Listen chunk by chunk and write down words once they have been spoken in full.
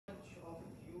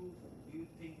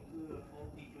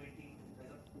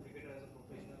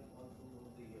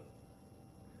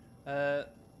Uh,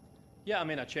 yeah, I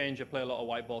mean, I play a lot of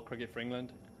white ball cricket for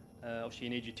England. Obviously, you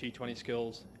need your T20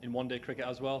 skills in one-day cricket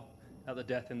as well. At the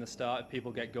death in the start, if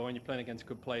people get going, you're playing against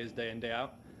good players day in, day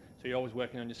out. So you're always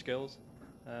working on your skills.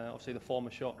 Obviously,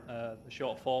 the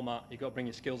short format, you've got to bring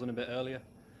your skills in a bit earlier.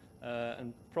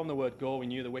 And from the word go, we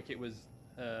knew the wicket was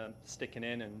sticking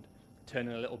in and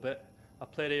turning a little bit. I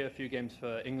played here a few games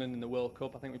for England in the World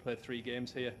Cup. I think we played 3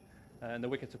 games here, and the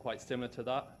wickets are quite similar to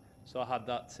that. So I had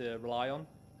that to rely on.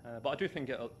 But I do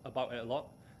think about it a lot.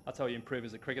 That's how you improve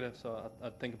as a cricketer. So I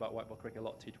think about white ball cricket a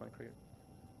lot, T20 cricket.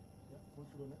 Yeah, who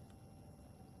should go next?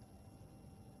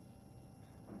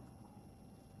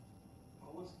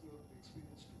 How was the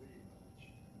experience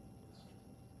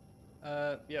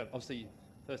today? Yeah, obviously,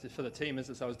 firstly for the team,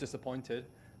 I was disappointed.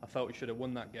 I felt we should have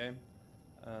won that game.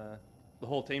 The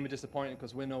whole team are disappointed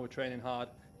because we know we're training hard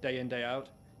day in, day out.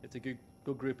 It's a good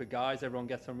group of guys. Everyone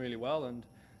gets on really well, and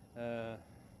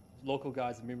local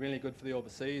guys have been really good for the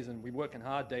overseas, and we're working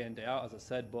hard day in, day out, as I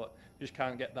said, but we just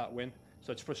can't get that win.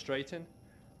 So it's frustrating.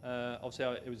 Obviously,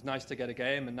 it was nice to get a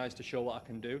game and nice to show what I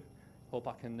can do. Hope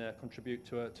I can contribute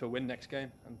to a win next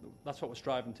game, and that's what we're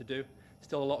striving to do.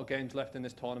 Still a lot of games left in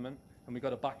this tournament, and we've got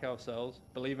to back ourselves,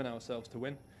 believe in ourselves to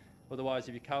win. Otherwise,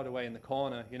 if you're cowed away in the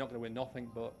corner, you're not going to win nothing.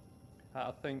 But I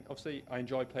think, obviously, I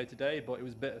enjoyed play today, but it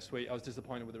was bittersweet. I was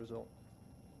disappointed with the result.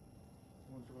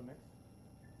 Who wants to go next?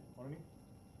 Arnie?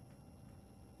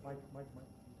 Mike.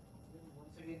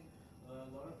 Once again,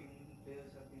 a lot of Indian players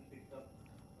have been picked up,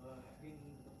 have been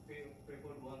the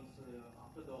favored ones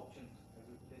after the auctions as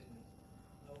replacements.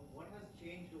 What has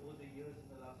changed over the years in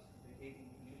the last decade in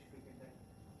English cricket that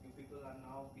you people are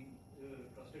now being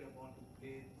trusted upon to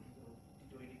play the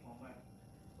T20 format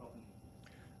properly?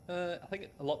 I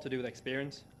think a lot to do with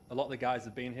experience. A lot of the guys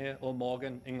have been here. Earl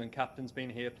Morgan, England captain's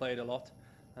been here, played a lot.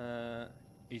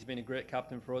 He's been a great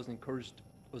captain for us and encouraged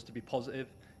us to be positive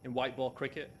in white ball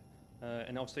cricket.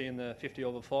 And obviously in the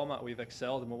 50-over format, we've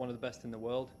excelled and we're one of the best in the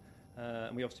world.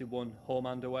 And we obviously won home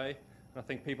and away. And I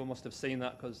think people must have seen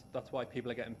that because that's why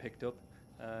people are getting picked up.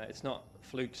 It's not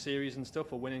fluke series and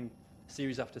stuff. We're winning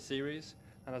series after series.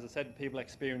 And as I said, people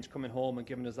experience coming home and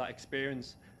giving us that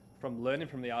experience from learning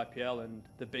from the IPL and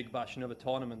the Big Bash and other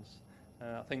tournaments.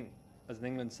 I think as an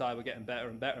England side, we're getting better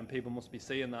and better, and people must be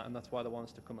seeing that, and that's why they want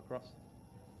us to come across.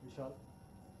 Vishal?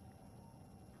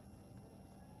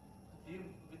 Liam,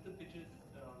 with the pitches,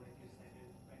 like you said,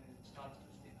 when it starts to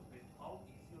stick a bit, how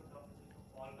easy or tough is it to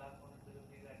fall back on a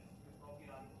delivery that you probably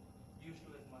aren't used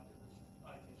to as much as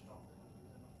IPL stock?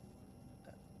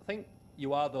 I think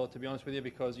you are, though, to be honest with you,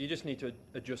 because you just need to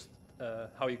adjust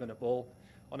how you're going to bowl.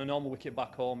 On a normal wicket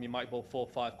back home, you might bowl 4 or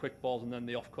 5 quick balls and then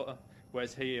the off-cutter,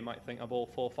 whereas here you might think I bowl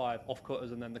 4 or 5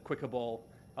 off-cutters and then the quicker ball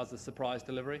as the surprise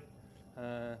delivery.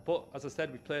 But as I said,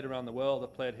 we've played around the world.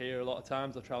 I've played here a lot of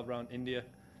times. I've travelled around India,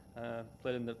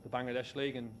 played in the Bangladesh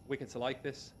League, and wickets are like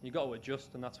this. You've got to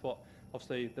adjust, and that's what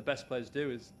obviously the best players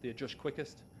do, is they adjust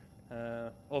quickest.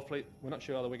 Hopefully, we're not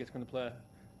sure how the wicket's going to play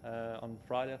on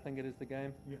Friday, I think it is the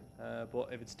game. Yeah. But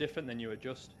if it's different, then you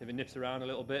adjust. If it nips around a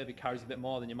little bit, if it carries a bit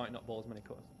more, then you might not bowl as many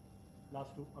cutters.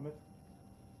 Last 2, Amit?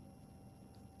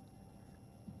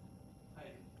 Hi,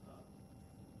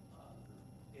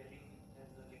 Delhi has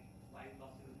like 5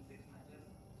 losses in 6 matches.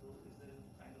 So is there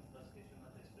kind of frustration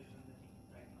or desperation in the team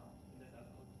right now in the dugout?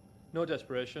 No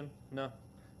desperation, no.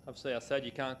 Obviously, I said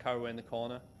you can't carry away in the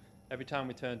corner. Every time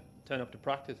we turn up to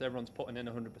practice, everyone's putting in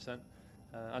 100%.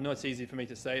 I know it's easy for me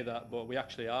to say that, but we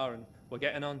actually are, and we're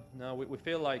getting on. Now we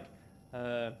feel like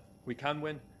we can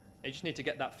win. You just need to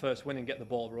get that first win and get the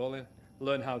ball rolling,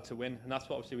 learn how to win, and that's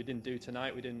what obviously we didn't do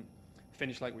tonight. We didn't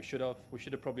finish like we should have. We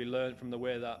should have probably learned from the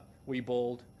way that we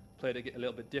bowled, played it a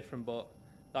little bit different, but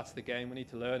that's the game. We need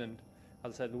to learn, and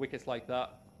as I said, the wickets like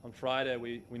that on Friday,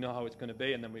 we know how it's going to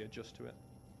be, and then we adjust to it.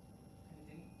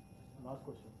 Anything? Last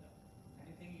question.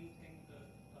 Anything you think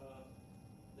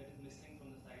that is missing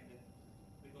from the side that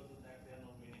because of that they are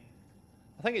not winning?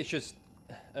 I think it's just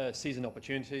season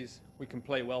opportunities. We can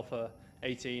play well for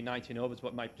 18, 19 overs,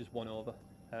 but might just 1 over.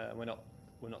 We're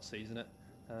not seizing it.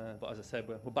 But as I said,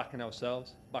 we're backing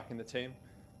ourselves, backing the team,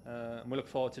 and we look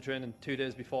forward to training 2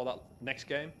 days before that next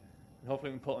game. And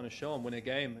hopefully we can put on a show and win a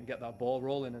game and get that ball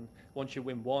rolling. And once you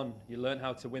win one, you learn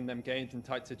how to win them games in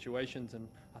tight situations. And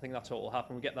I think that's what will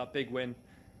happen. We get that big win,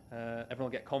 everyone will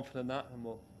get confident in that, and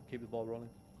we'll keep the ball rolling.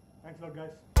 Thanks a lot,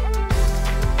 guys.